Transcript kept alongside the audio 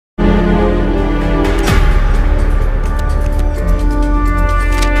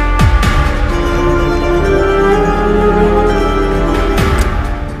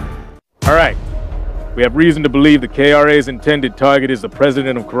We have reason to believe the KRA's intended target is the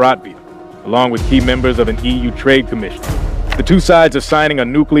president of Karatvia, along with key members of an EU trade commission. The two sides are signing a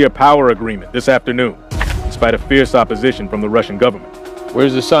nuclear power agreement this afternoon, despite a fierce opposition from the Russian government.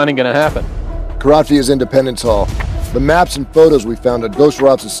 Where's the signing gonna happen? Karatvia's Independence Hall. The maps and photos we found at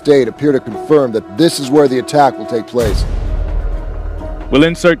Gosharov's estate appear to confirm that this is where the attack will take place. We'll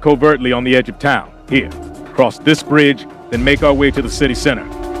insert covertly on the edge of town, here. Cross this bridge, then make our way to the city center.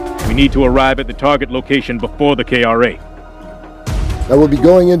 We need to arrive at the target location before the KRA. Now we'll be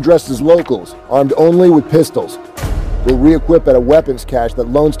going in dressed as locals, armed only with pistols. We'll re-equip at a weapons cache that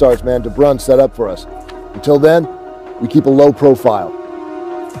Lone Star's man DeBrun set up for us. Until then, we keep a low profile.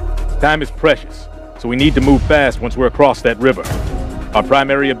 Time is precious, so we need to move fast once we're across that river. Our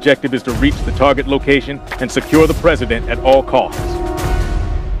primary objective is to reach the target location and secure the president at all costs.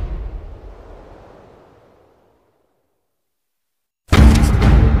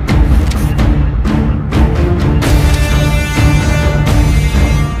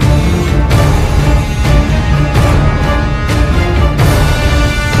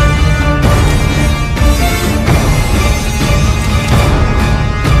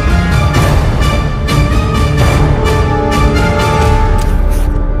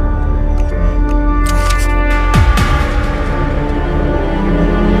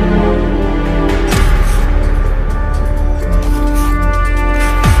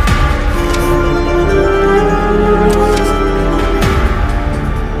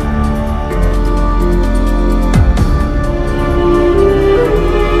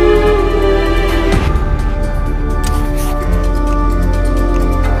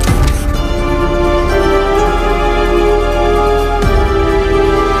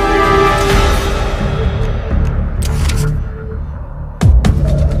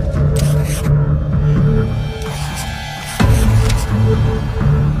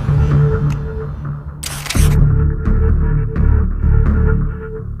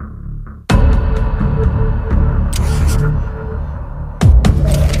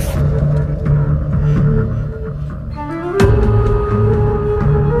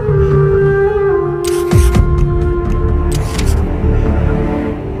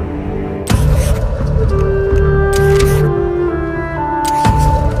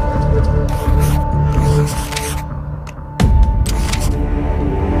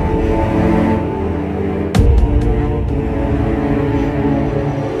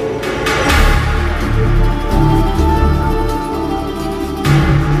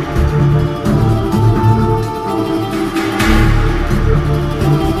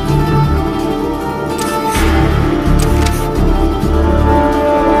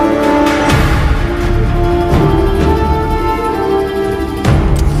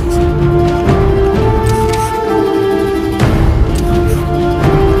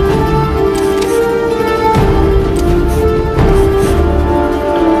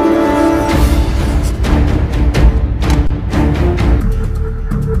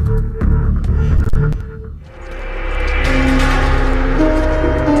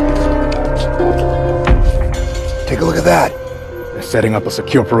 Setting up a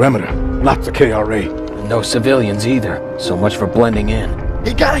secure perimeter. Lots of KRA. No civilians either. So much for blending in.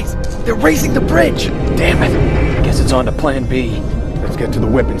 Hey guys, they're raising the bridge! Damn it. Guess it's on to plan B. Let's get to the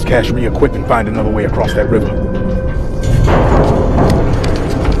weapons cache, re-equip, and find another way across that river.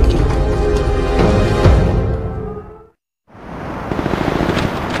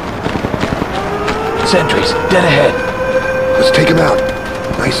 Sentries, dead ahead. Let's take him out.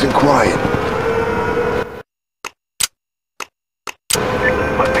 Nice and quiet.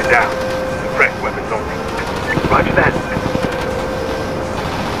 Roger that.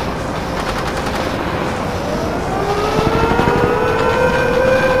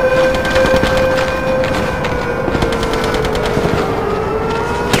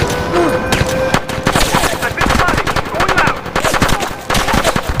 I've been spotted. Going loud.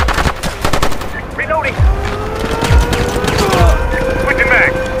 Reloading. Switching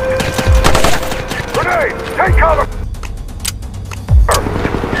mag. Grenade! Take cover!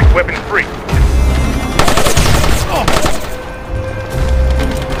 Weapons free.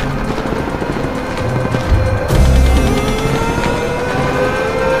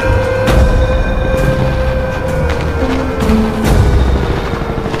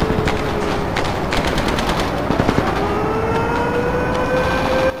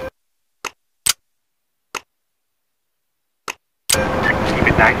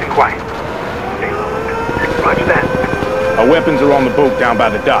 Nice and quiet. Stay low. Roger that. Our weapons are on the boat down by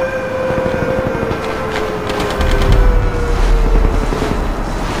the dock.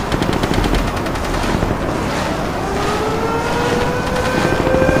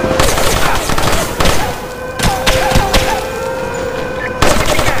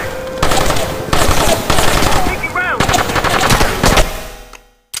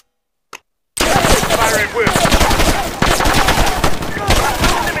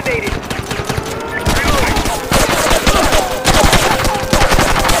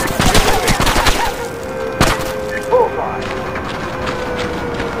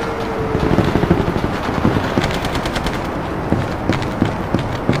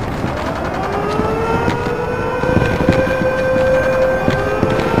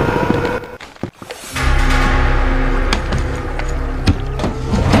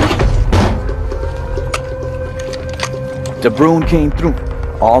 DeBrune came through.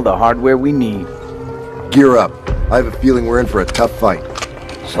 All the hardware we need. Gear up. I have a feeling we're in for a tough fight.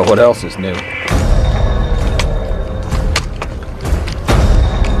 So what else is new?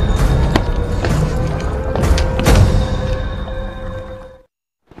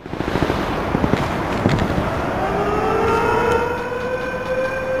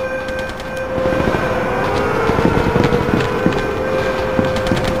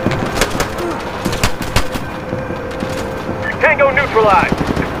 Tango neutralized.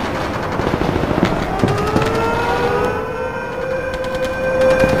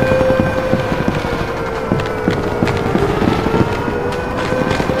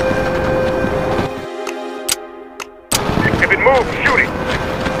 If it moves, shoot it.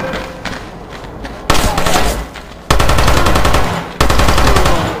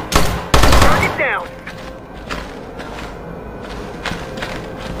 Target down.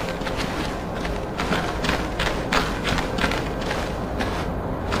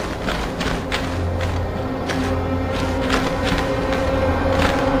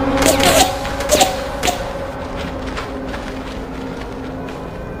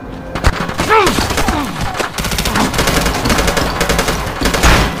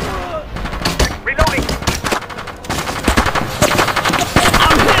 Reloading.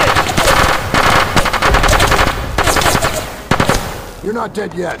 You're not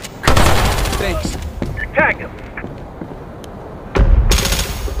dead yet. Thanks. Tag him.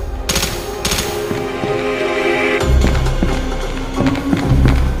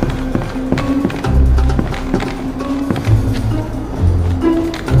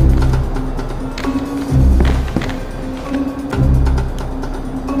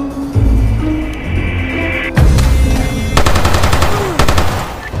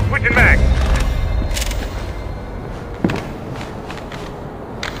 Switching mag.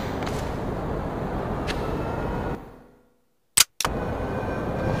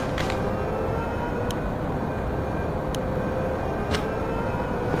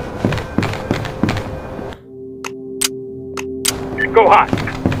 Go hot.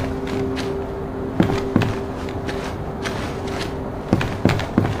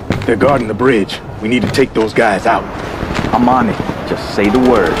 They're guarding the bridge. We need to take those guys out. I'm on it. Just say the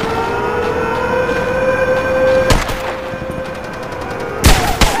word.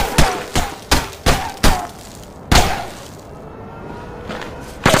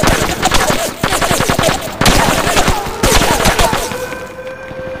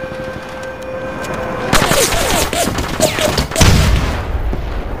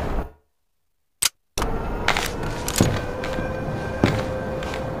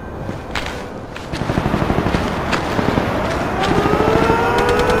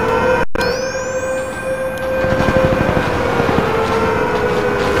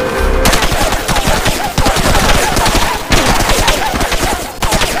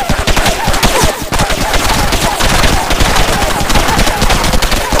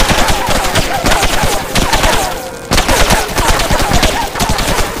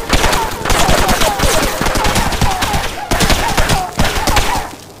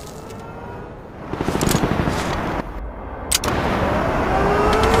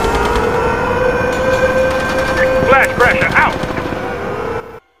 Flash crasher out.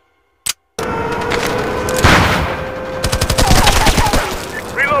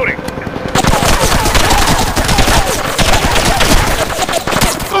 Reloading.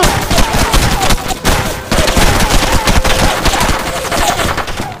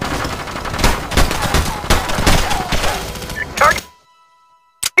 Target.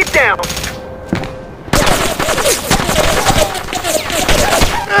 Get down.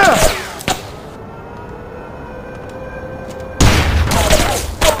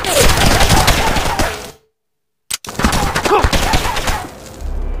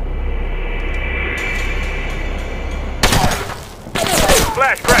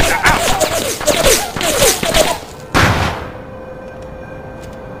 Flash crasher out.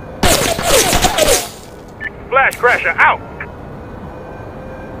 Flash crasher out.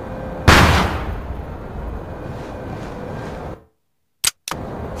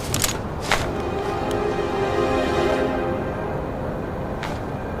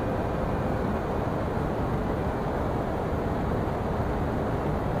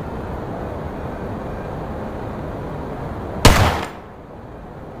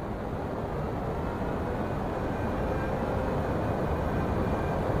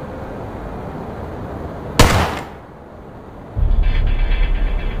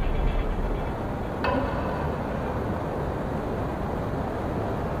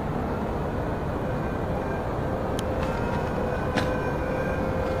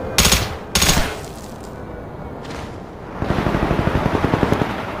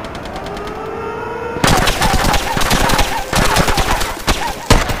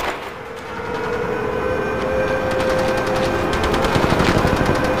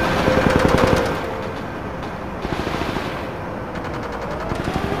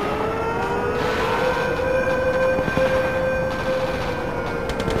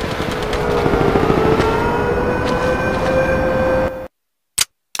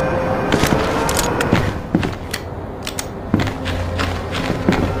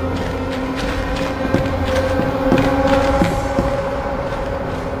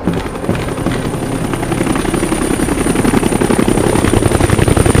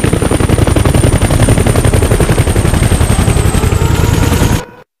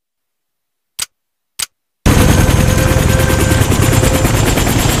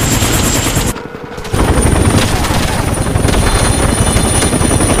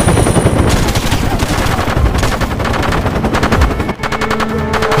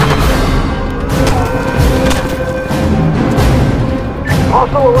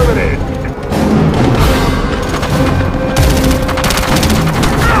 eliminated.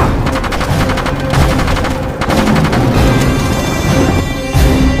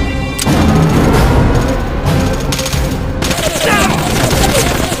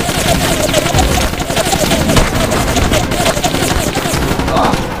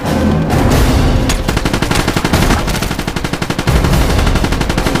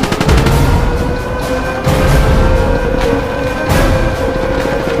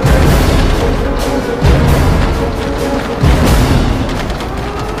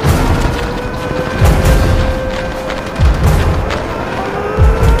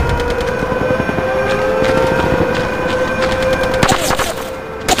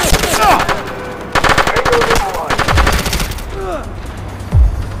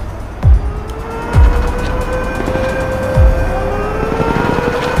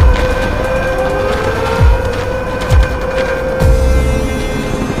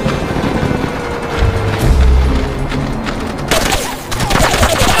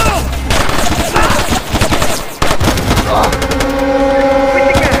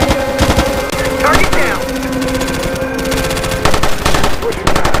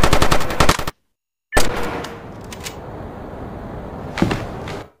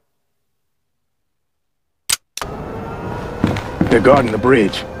 They're guarding the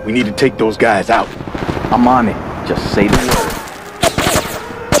bridge. We need to take those guys out. I'm on it. Just say the word.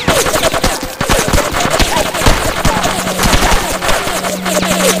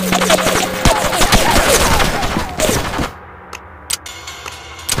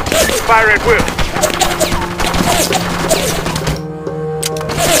 Fire at will.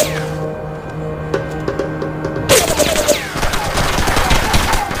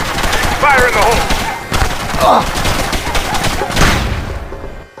 Fire in the hole.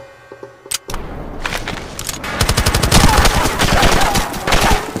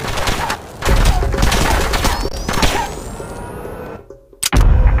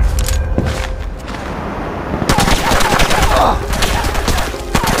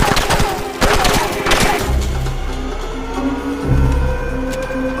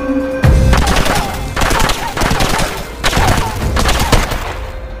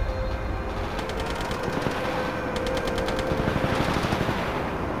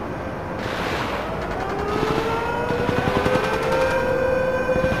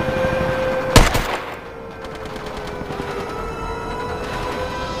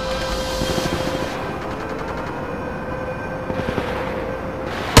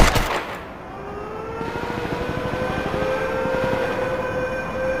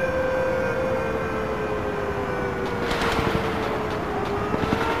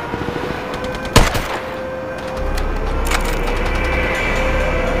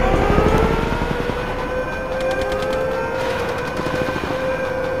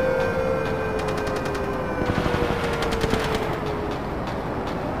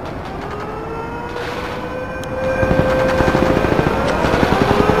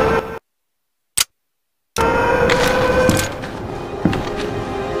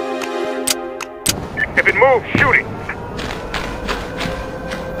 If it moves, shoot it.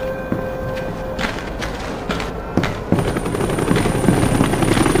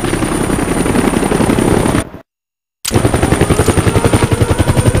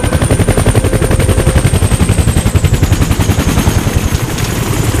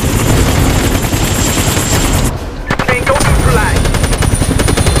 Tango neutralized.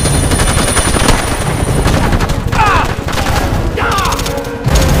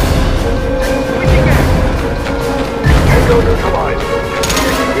 Tango neutralized.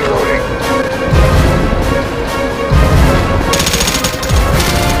 Reloading.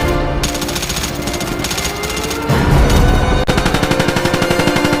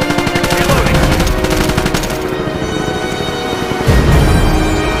 Reloading.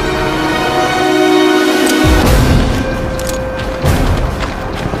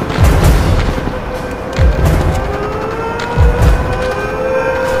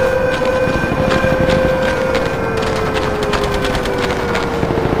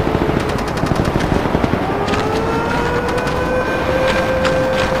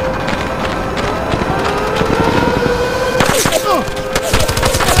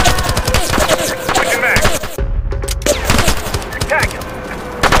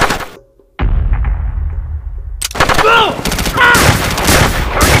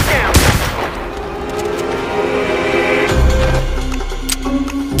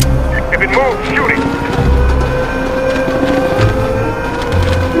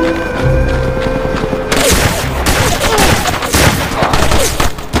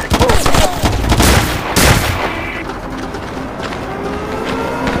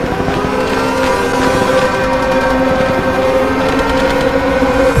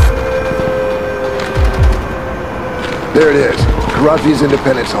 There it is. Karafi's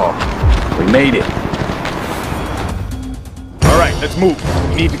Independence Hall. We made it. All right, let's move.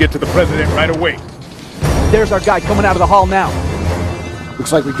 We need to get to the president right away. There's our guy coming out of the hall now.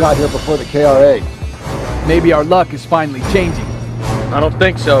 Looks like we got here before the KRA. Maybe our luck is finally changing. I don't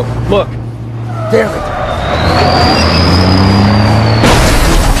think so. Look. Damn it!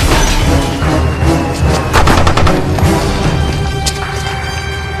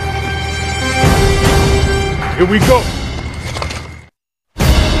 Here we go.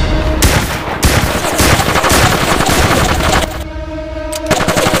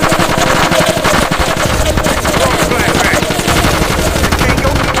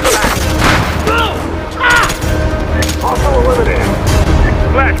 Also eliminated.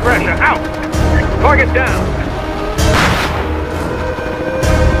 Flash pressure out. Target down.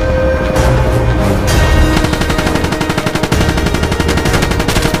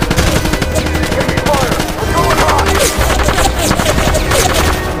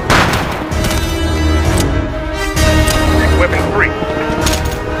 Weapon free.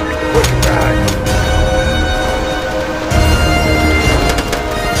 Push back.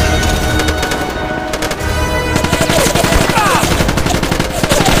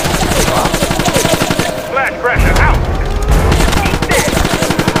 Flash pressure out. Eat that.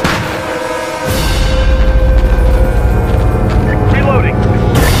 Reloading.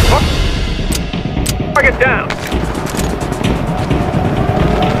 Target down.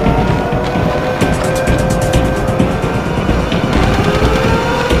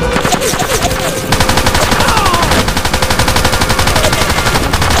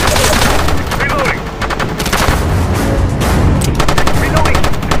 Reloading. Reloading.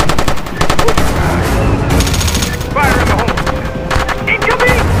 Fire in the hole.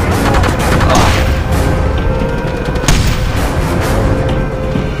 Incoming!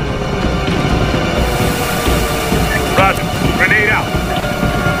 Roger. Grenade out.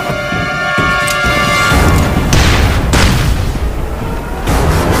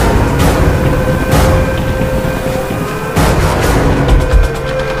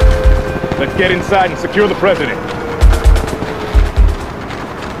 Let's get inside and secure the president.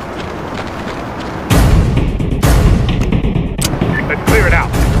 Let's clear it out.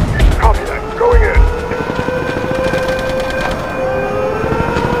 Copy that. Going in.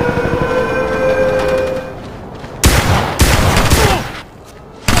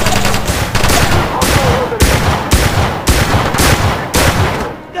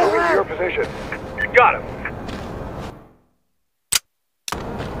 Moving to your position. Got him.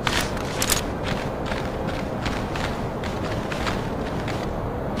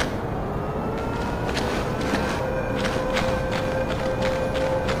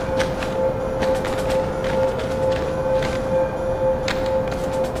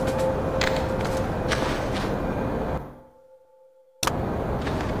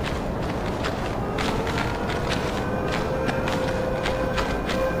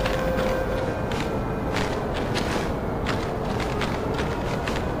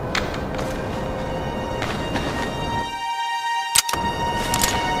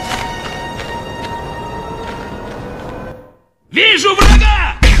 Вижу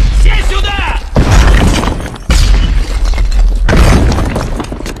врага! Все сюда!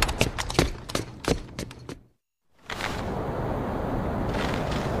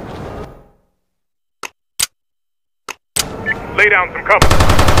 Lay down some cover.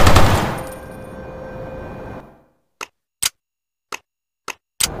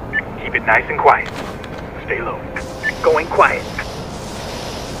 Keep it nice and quiet. Stay low. Going quiet.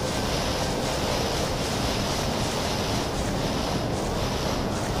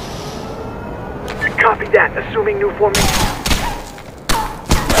 Copy that. Assuming new formation.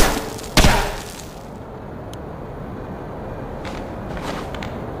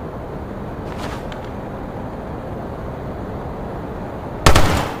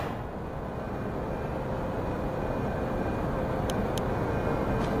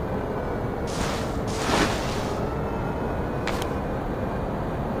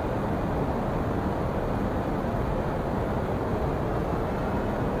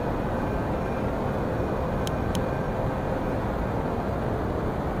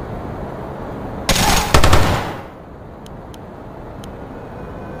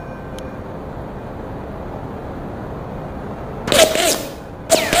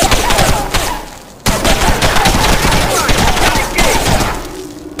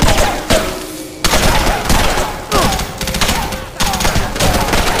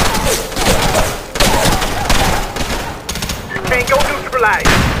 Tango neutralized.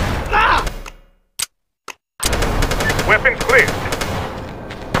 Weapons clear.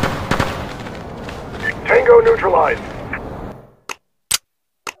 Tango neutralized.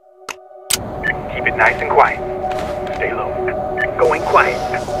 Nice and quiet. Stay low. Going quiet.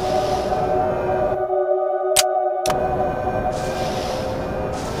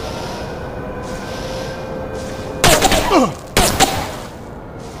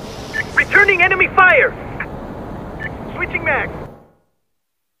 Returning enemy fire! Switching mag.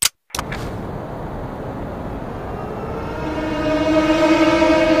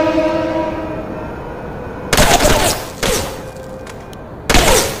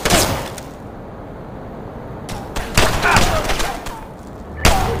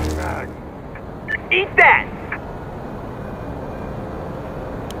 Eat that!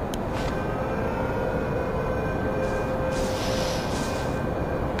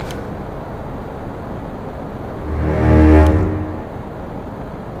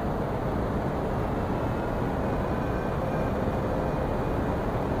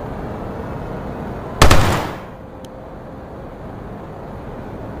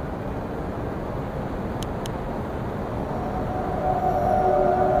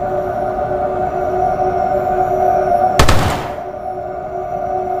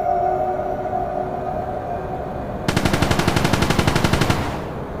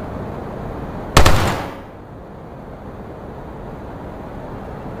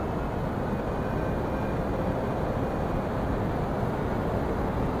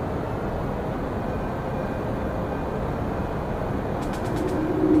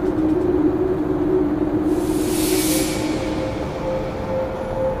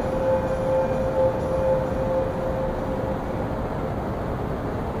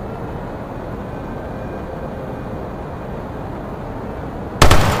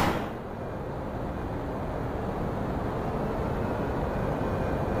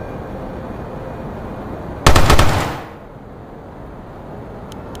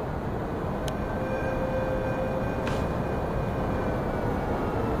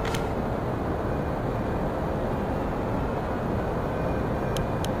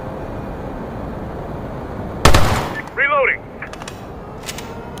 Reloading.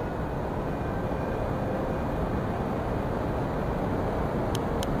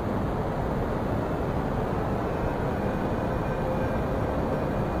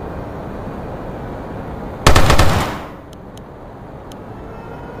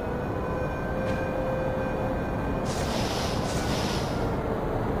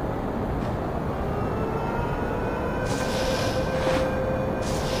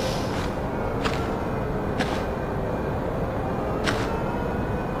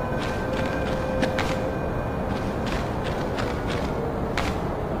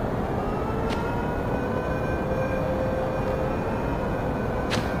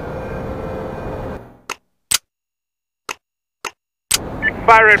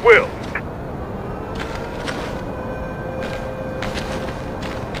 Fire at will.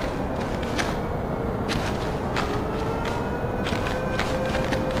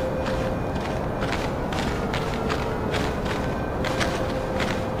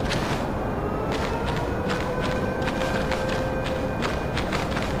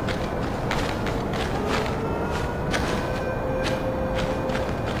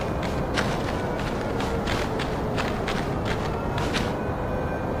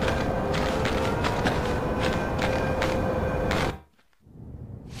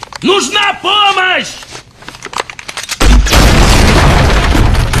 Нужна помощь!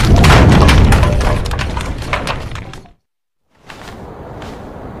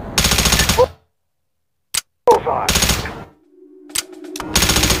 Bullseye.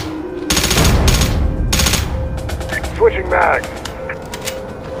 Switching mag.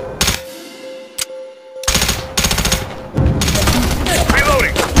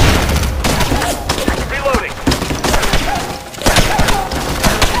 Reloading. Reloading.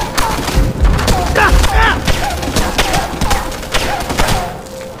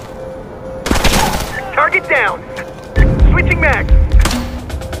 Target down. Switching mag.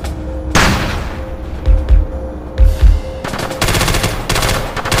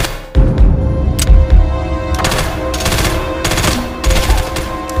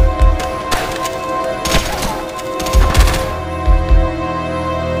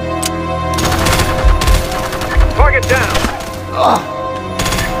 Target down.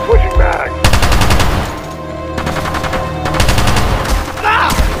 Switching mag.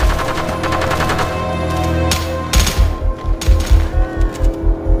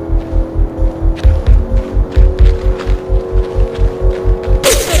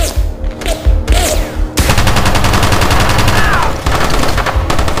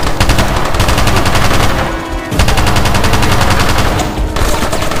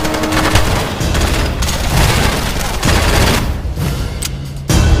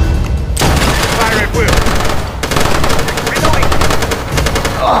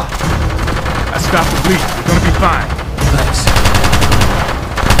 I stopped the bleed. We're gonna be fine. Thanks.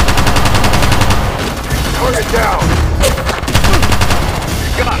 Target down.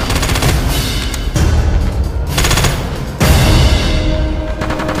 Got him.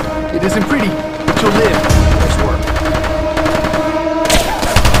 It isn't pretty, but you'll live. Nice work.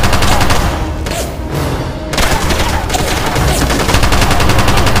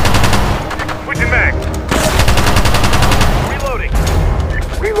 Switching back. Reloading.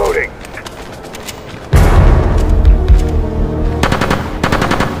 Reloading.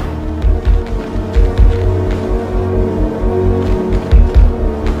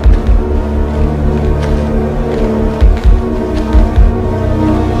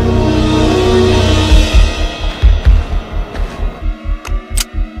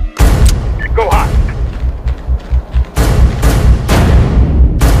 Go hot.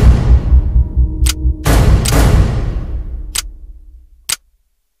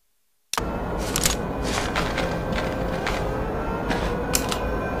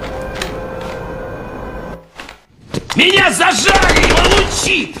 Меня зажали!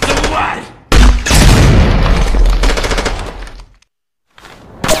 Получи, тварь!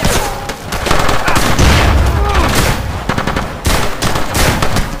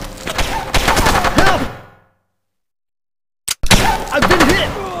 I've been hit!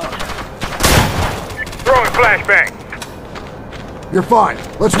 Throwing flashbang. You're fine.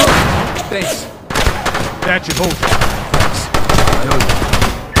 Let's run. Thanks. That should hold you.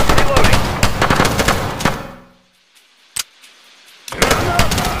 Reloading.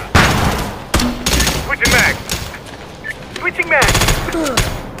 Switching mag. Switching mag.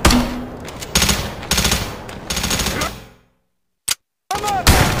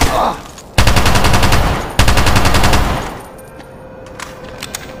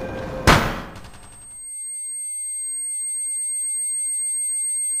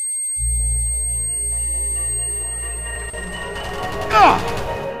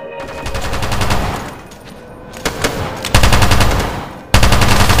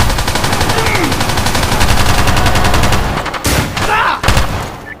 Target down.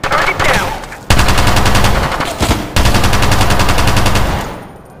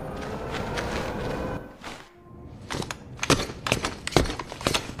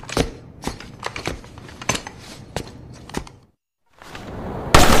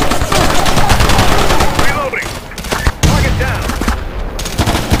 Reloading. Target down.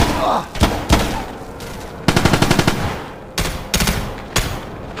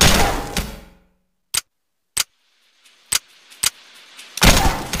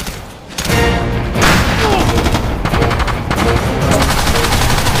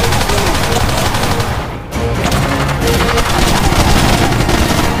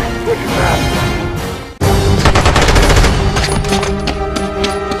 Switching back.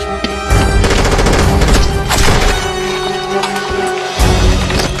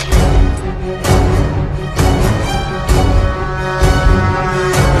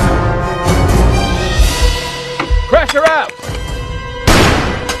 Pressure out!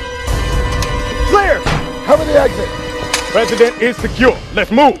 Clear! Cover the exit. President is secure.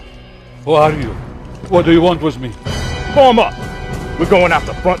 Let's move. Who are you? What do you want with me? Form up. We're going out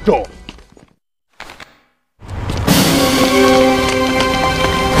the front door.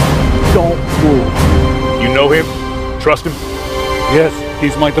 Don't move. You know him? Trust him? Yes,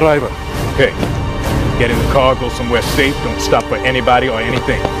 he's my driver. Okay. Get in the car, go somewhere safe. Don't stop for anybody or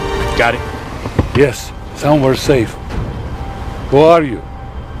anything. Got it? Yes, somewhere safe. Who are you?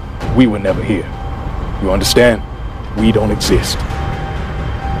 We were never here. You understand? We don't exist.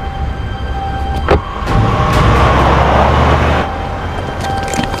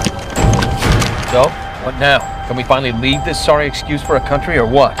 So, what now? Can we finally leave this sorry excuse for a country, or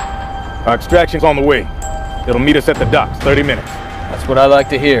what? Our extraction's on the way. It'll meet us at the docks, 30 minutes. That's what I like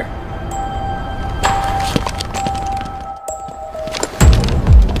to hear.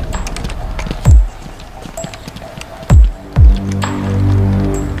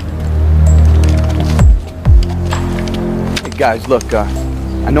 Hey guys, look,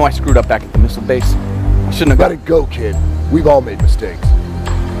 I know I screwed up back at the missile base. I shouldn't have Let it go, kid. We've all made mistakes.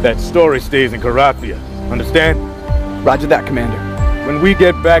 That story stays in Karathia. Understand? Roger that, Commander. When we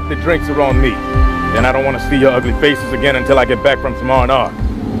get back, the drinks are on me. Then I don't want to see your ugly faces again until I get back from some R&R.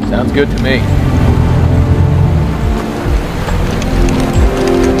 Sounds good to me.